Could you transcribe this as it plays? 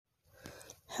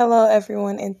Hello,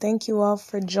 everyone, and thank you all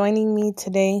for joining me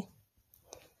today.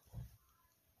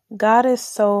 God is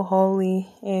so holy,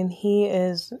 and He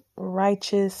is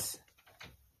righteous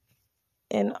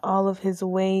in all of His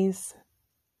ways.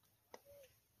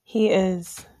 He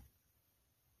is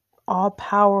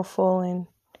all-powerful and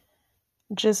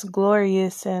just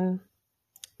glorious in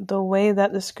the way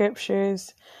that the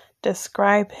scriptures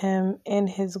describe Him in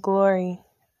His glory,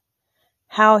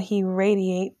 how He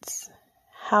radiates,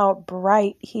 how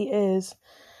bright He is,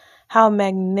 how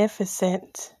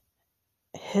magnificent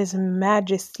His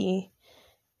majesty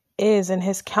is, and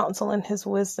His counsel and His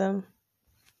wisdom,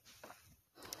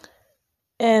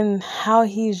 and how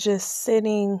He's just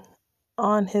sitting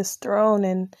on His throne,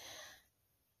 and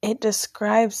it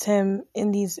describes Him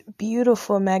in these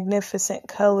beautiful, magnificent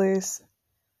colors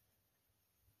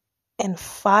and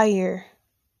fire.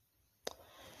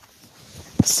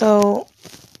 So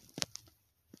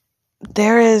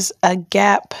there is a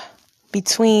gap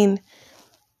between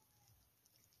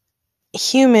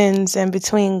humans and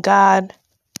between God,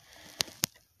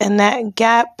 and that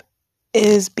gap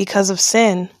is because of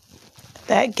sin.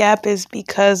 That gap is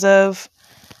because of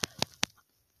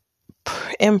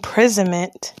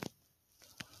imprisonment.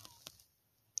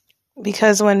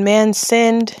 Because when man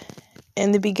sinned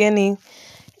in the beginning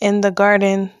in the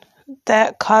garden,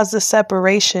 that caused a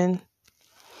separation.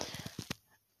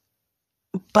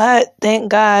 But thank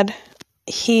God,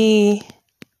 He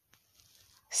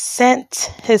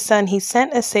sent His Son. He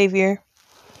sent a Savior.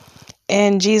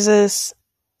 And Jesus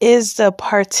is the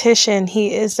partition.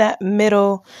 He is that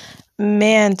middle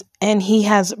man. And He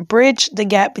has bridged the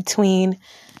gap between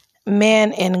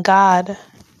man and God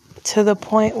to the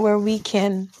point where we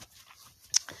can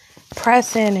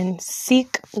press in and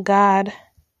seek God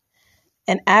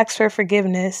and ask for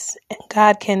forgiveness. And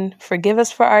God can forgive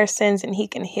us for our sins, and He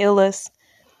can heal us.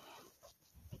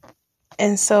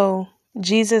 And so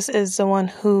Jesus is the one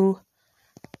who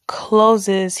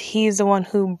closes. He's the one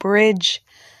who bridges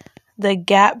the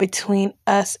gap between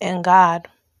us and God.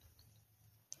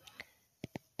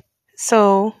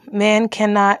 So man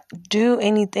cannot do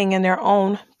anything in their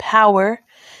own power.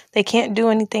 They can't do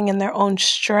anything in their own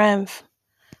strength.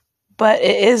 But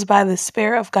it is by the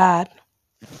Spirit of God.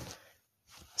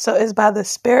 So it's by the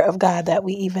Spirit of God that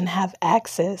we even have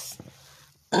access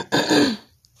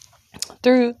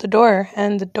through the door.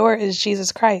 And the door is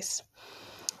Jesus Christ.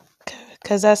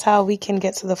 Because that's how we can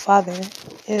get to the Father,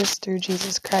 is through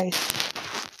Jesus Christ.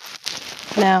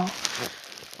 Now,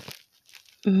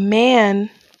 man,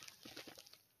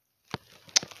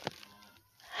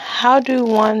 how do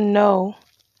one know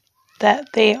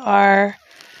that they are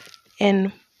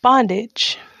in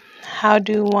bondage? How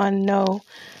do one know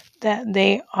that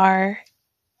they are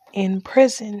in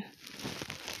prison?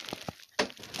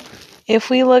 If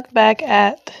we look back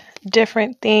at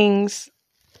different things,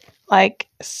 like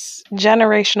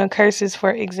generational curses,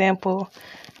 for example,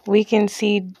 we can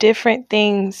see different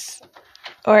things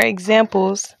or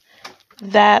examples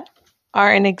that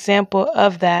are an example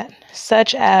of that,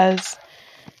 such as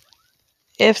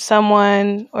if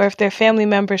someone or if their family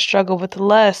members struggle with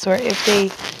lust, or if they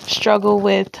struggle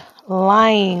with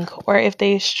lying, or if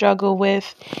they struggle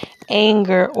with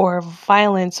anger or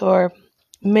violence or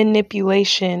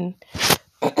manipulation,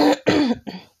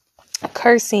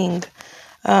 cursing,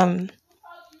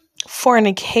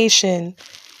 fornication,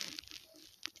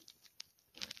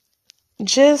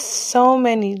 just so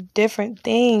many different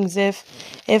things.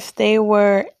 If they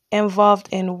were involved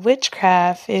in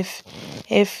witchcraft,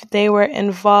 if they were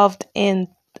involved in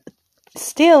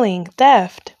stealing,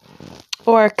 theft,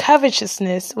 or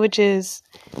covetousness, which is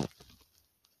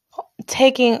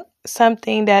taking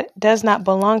something that does not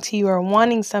belong to you, or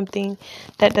wanting something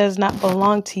that does not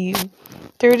belong to you.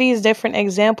 Through these different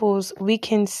examples, we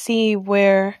can see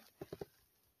where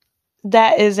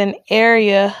that is an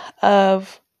area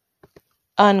of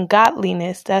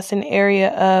ungodliness. That's an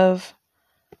area of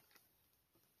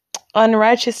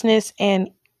unrighteousness,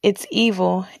 and it's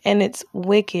evil and it's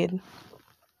wicked.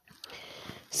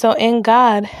 So in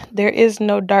God, there is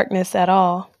no darkness at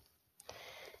all.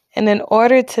 And in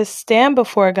order to stand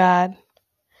before God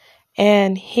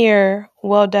and hear,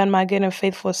 "Well done, my good and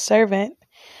faithful servant,"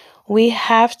 we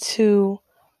have to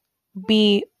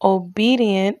be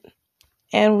obedient,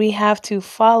 and we have to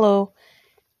follow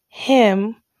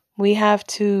Him. We have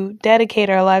to dedicate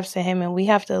our lives to Him, and we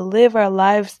have to live our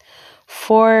lives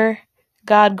for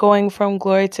God, going from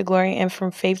glory to glory and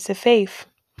from faith to faith.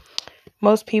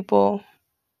 Most people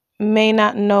may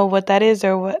not know what that is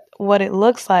or what it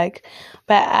looks like,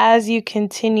 but as you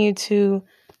continue to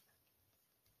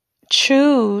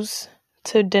choose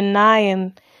to deny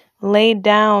and lay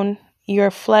down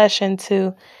your flesh and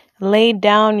to lay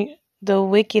down the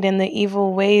wicked and the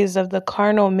evil ways of the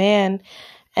carnal man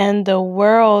and the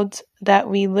world that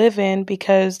we live in,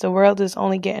 because the world is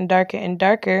only getting darker and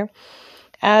darker.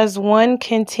 As one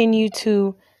continue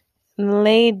to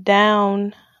lay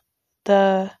down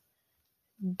the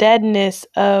deadness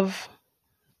of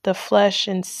the flesh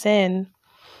and sin,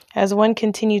 as one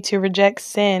continue to reject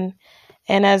sin,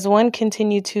 and as one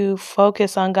continue to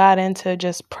focus on God and to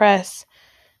just press,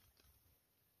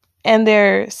 and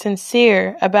they're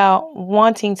sincere about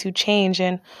wanting to change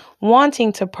and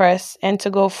wanting to press and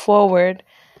to go forward,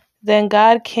 then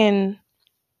God can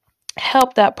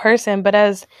help that person. But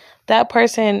as that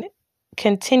person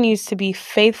continues to be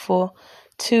faithful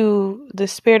to the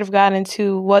Spirit of God and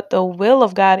to what the will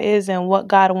of God is and what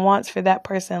God wants for that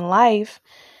person's life,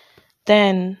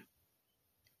 then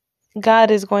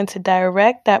God is going to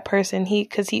direct that person.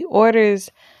 Because he orders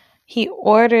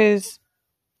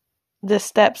the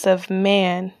steps of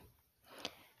man.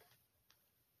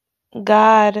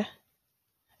 God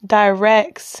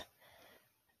directs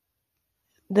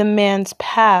the man's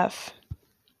path.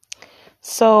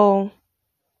 So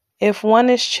if one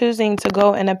is choosing to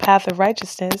go in a path of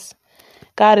righteousness,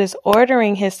 God is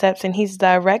ordering his steps and he's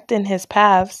directing his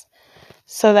paths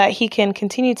so that he can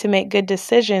continue to make good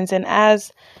decisions. And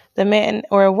as the man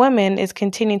or a woman is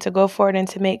continuing to go forward and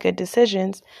to make good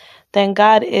decisions, then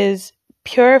God is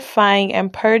purifying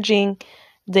and purging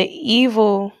the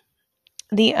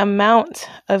amount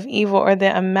of evil, or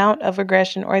the amount of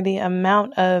aggression, or the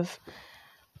amount of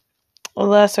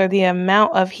lust, or the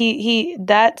amount of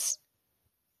that's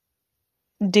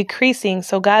decreasing.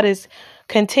 So God is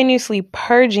continuously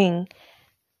purging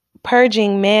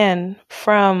man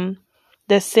from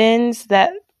the sins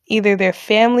that either their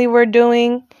family were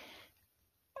doing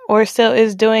or still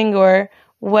is doing, or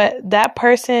what that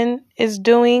person is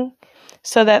doing,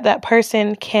 so that that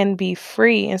person can be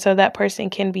free and so that person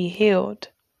can be healed.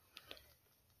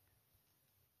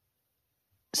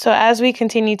 So as we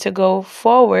continue to go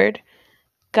forward,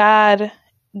 God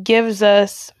gives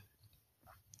us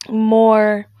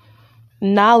more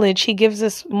knowledge. He gives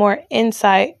us more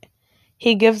insight.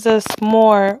 He gives us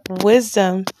more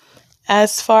wisdom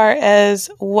as far as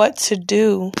what to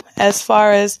do, as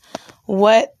far as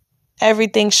what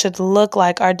everything should look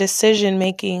like, our decision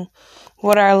making,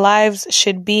 what our lives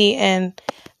should be. And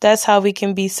that's how we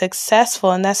can be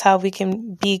successful, and that's how we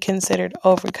can be considered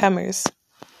overcomers.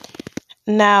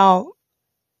 Now,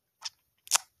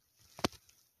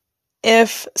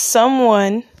 if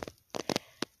someone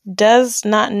does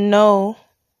not know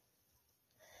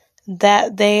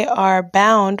that they are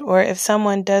bound, or if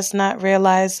someone does not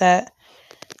realize that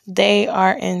they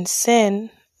are in sin,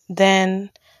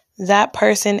 then that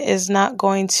person is not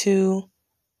going to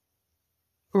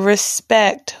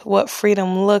respect what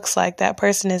freedom looks like. That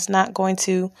person is not going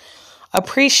to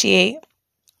appreciate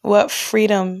what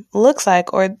freedom looks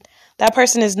like, or that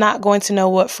person is not going to know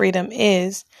what freedom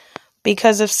is.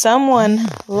 Because if someone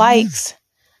likes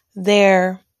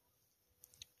the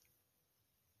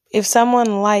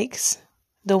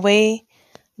way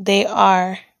they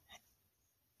are,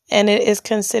 and it is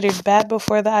considered bad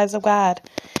before the eyes of God,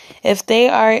 if they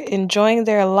are enjoying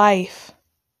their life,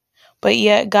 but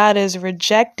yet God is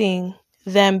rejecting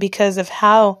them because of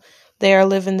how they are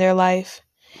living their life,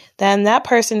 then that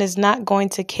person is not going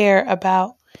to care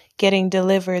about getting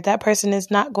delivered. That person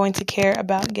is not going to care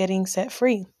about getting set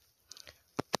free.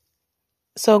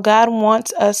 So God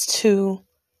wants us to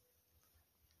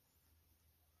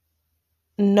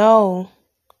know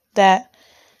that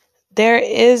there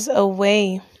is a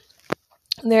way.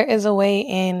 There is a way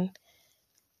in.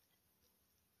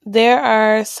 There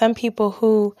are some people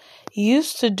who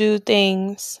used to do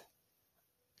things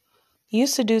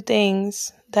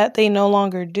that they no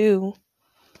longer do.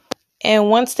 And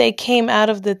once they came out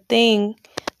of the thing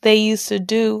they used to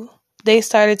do, they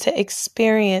started to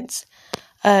experience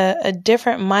a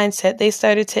different mindset. They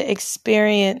started to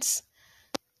experience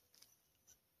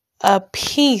a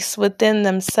peace within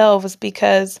themselves,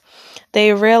 because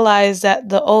they realized that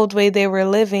the old way they were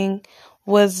living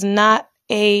was not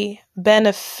a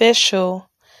beneficial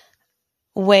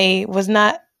way, was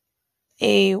not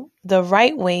the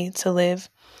right way to live.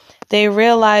 They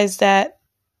realized that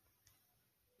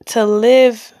to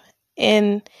live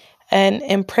in an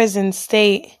imprisoned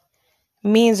state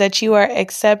means that you are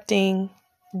accepting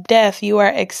death, you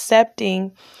are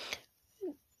accepting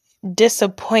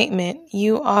disappointment,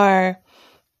 you are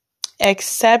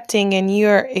accepting and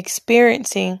you're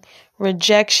experiencing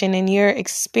rejection, and you're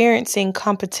experiencing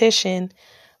competition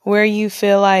where you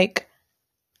feel like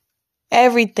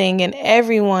everything and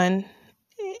everyone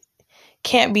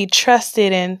can't be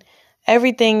trusted, and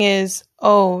everything is,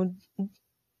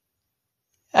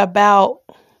 about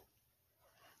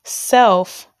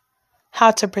self,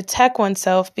 how to protect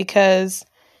oneself, because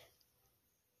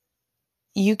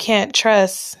you can't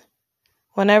trust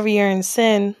whenever you're in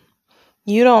sin.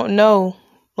 You don't know.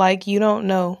 You don't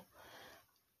know.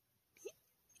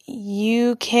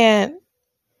 You can't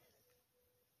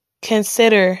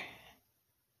consider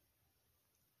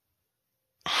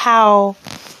how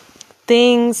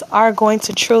things are going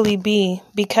to truly be,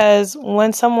 because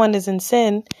when someone is in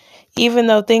sin, even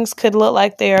though things could look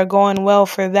like they are going well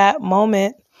for that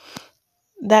moment,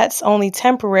 that's only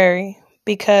temporary,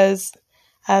 because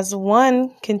as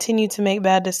one continue to make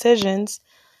bad decisions,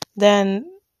 then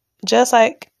just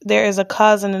like there is a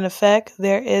cause and an effect,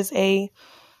 there is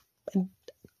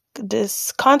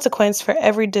this consequence for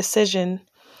every decision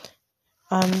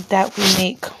that we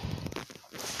make.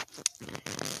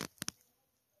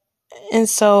 And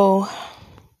so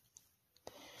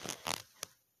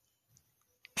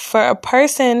for a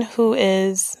person who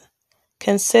is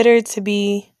considered to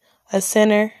be a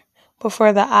sinner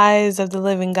before the eyes of the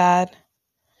living God,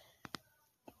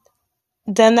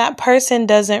 then that person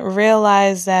doesn't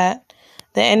realize that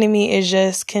the enemy is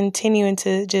just continuing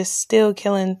to just still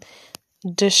killing,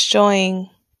 destroying.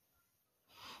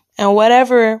 And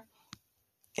whatever,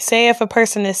 say if a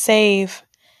person is saved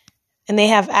and they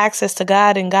have access to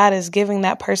God, and God is giving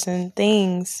that person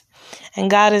things,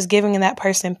 and God is giving that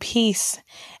person peace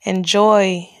and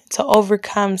joy to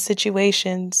overcome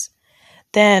situations,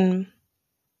 then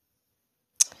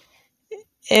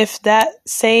if that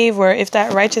saved or if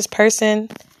that righteous person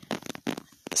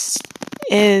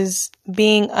is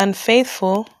being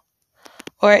unfaithful,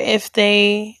 or if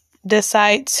they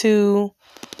decide to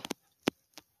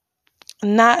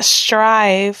not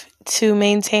strive to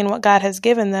maintain what God has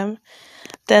given them,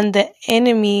 then the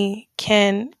enemy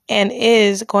can and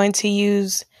is going to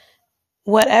use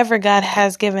whatever God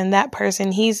has given that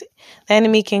person. The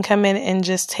enemy can come in and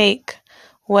just take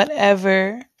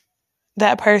whatever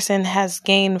that person has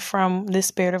gained from the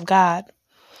Spirit of God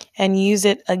and use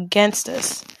it against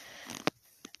us.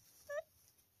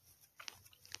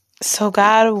 So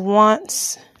God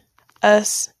wants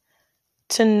us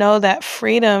to know that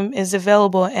freedom is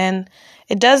available, and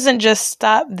it doesn't just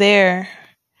stop there.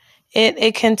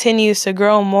 It continues to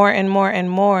grow more and more and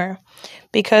more,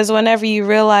 because whenever you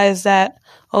realize that,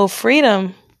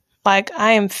 freedom,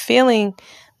 I am feeling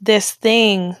this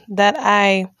thing that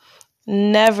I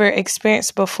never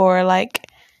experienced before.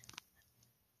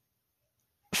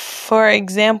 For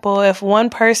example, if one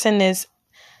person is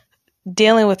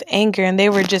dealing with anger and they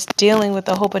were just dealing with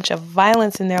a whole bunch of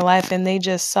violence in their life, and they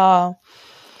just saw,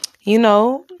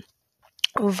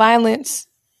 violence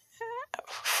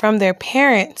from their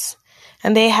parents,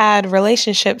 and they had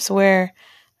relationships where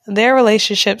their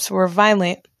relationships were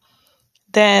violent,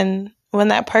 then when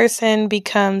that person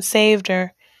becomes saved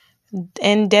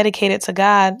and dedicated to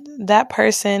God, that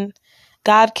person,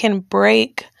 God can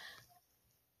break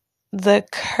the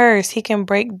curse. He can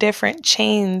break different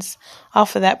chains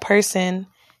off of that person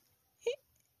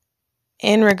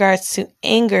in regards to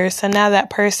anger. So now that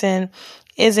person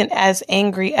isn't as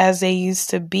angry as they used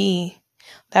to be.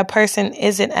 That person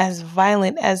isn't as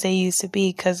violent as they used to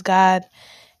be, because God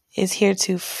is here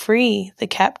to free the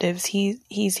captives.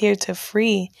 He's here to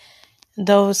free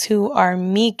those who are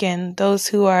meek and those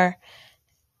who are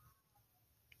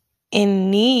in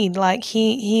need.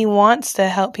 He wants to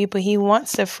help people. He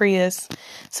wants to free us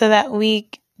so that we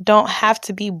don't have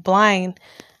to be blind.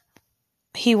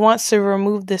 He wants to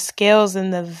remove the scales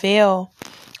and the veil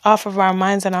off of our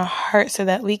minds and our hearts so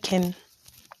that we can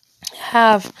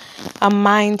have a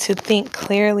mind to think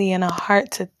clearly and a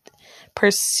heart to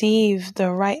perceive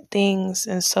the right things.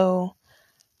 And so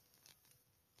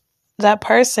that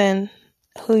person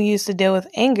who used to deal with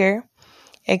anger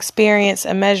experienced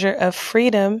a measure of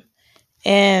freedom,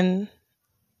 and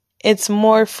it's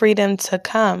more freedom to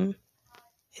come.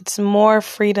 It's more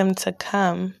freedom to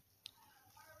come.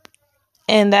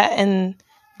 And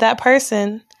that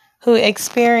person who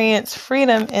experienced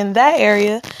freedom in that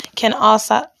area can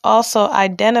also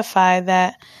identify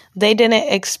that they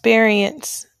didn't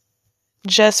experience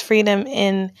just freedom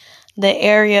in the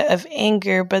area of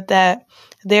anger, but that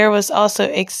there was also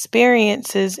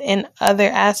experiences in other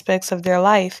aspects of their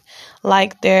life,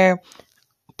 like their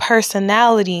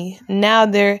personality. Now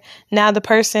the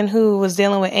person who was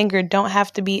dealing with anger don't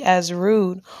have to be as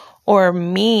rude or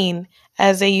mean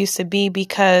as they used to be,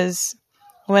 because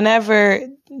whenever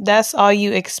that's all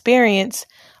you experience,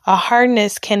 a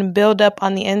hardness can build up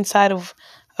on the inside of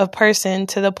a person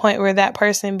to the point where that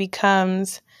person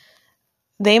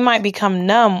they might become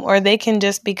numb, or they can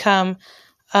just become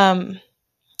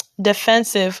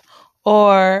defensive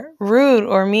or rude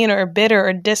or mean or bitter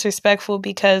or disrespectful,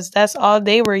 because that's all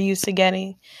they were used to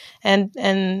getting. And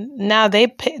now they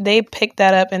pick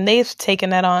that up and they've taken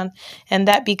that on, and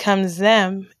that becomes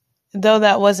them, though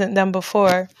that wasn't them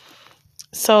before.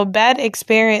 So bad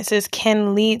experiences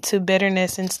can lead to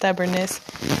bitterness and stubbornness.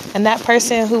 And that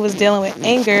person who was dealing with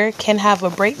anger can have a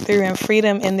breakthrough and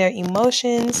freedom in their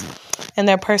emotions and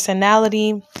their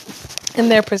personality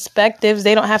and their perspectives.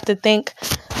 They don't have to think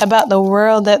about the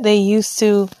world that they used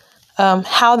to,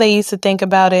 how they used to think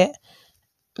about it.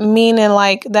 Meaning,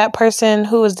 like, that person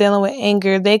who was dealing with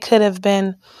anger, they could have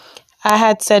been, I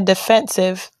had said,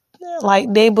 defensive.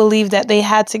 Like, they believed that they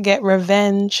had to get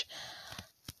revenge.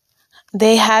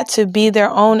 They had to be their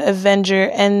own avenger,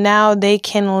 and now they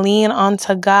can lean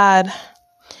onto God,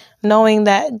 knowing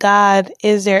that God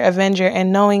is their avenger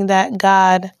and knowing that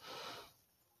God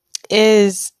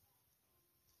is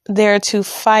there to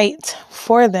fight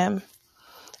for them,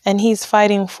 and He's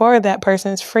fighting for that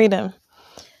person's freedom.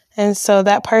 And so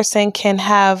that person can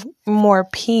have more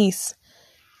peace,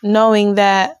 knowing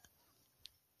that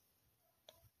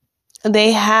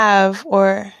they have,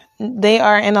 or they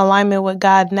are in alignment with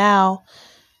God now.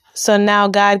 So now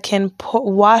God can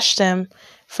wash them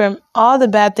from all the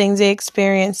bad things they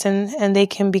experienced, and they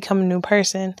can become a new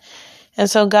person. And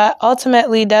so God,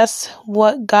 ultimately, that's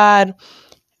what God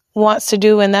wants to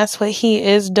do, and that's what He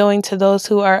is doing to those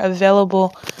who are available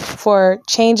for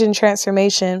change and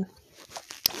transformation.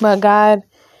 But God,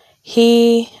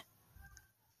 He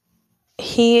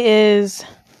is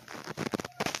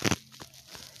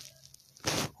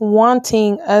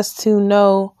wanting us to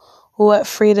know what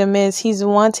freedom is. He's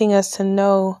wanting us to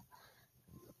know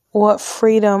what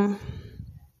freedom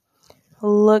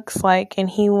looks like, and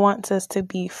He wants us to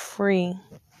be free.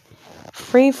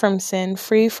 Free from sin,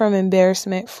 free from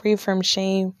embarrassment, free from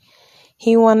shame.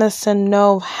 He wants us to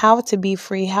know how to be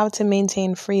free, how to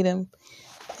maintain freedom.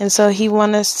 And so He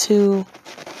wants us to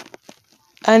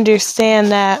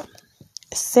understand that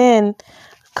sin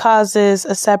causes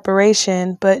a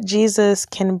separation, but Jesus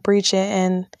can breach it,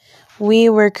 and we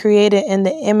were created in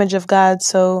the image of God.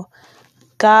 So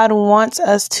God wants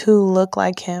us to look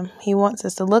like Him. He wants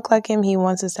us to look like Him. He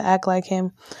wants us to act like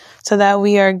Him, so that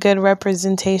we are good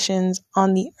representations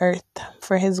on the earth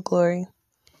for His glory.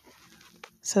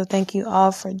 So thank you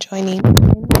all for joining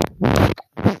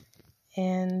in.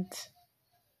 And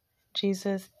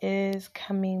Jesus is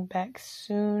coming back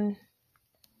soon.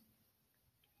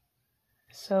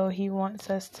 So He wants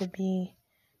us to be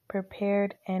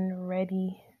prepared and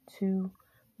ready to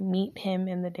meet Him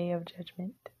in the day of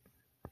judgment.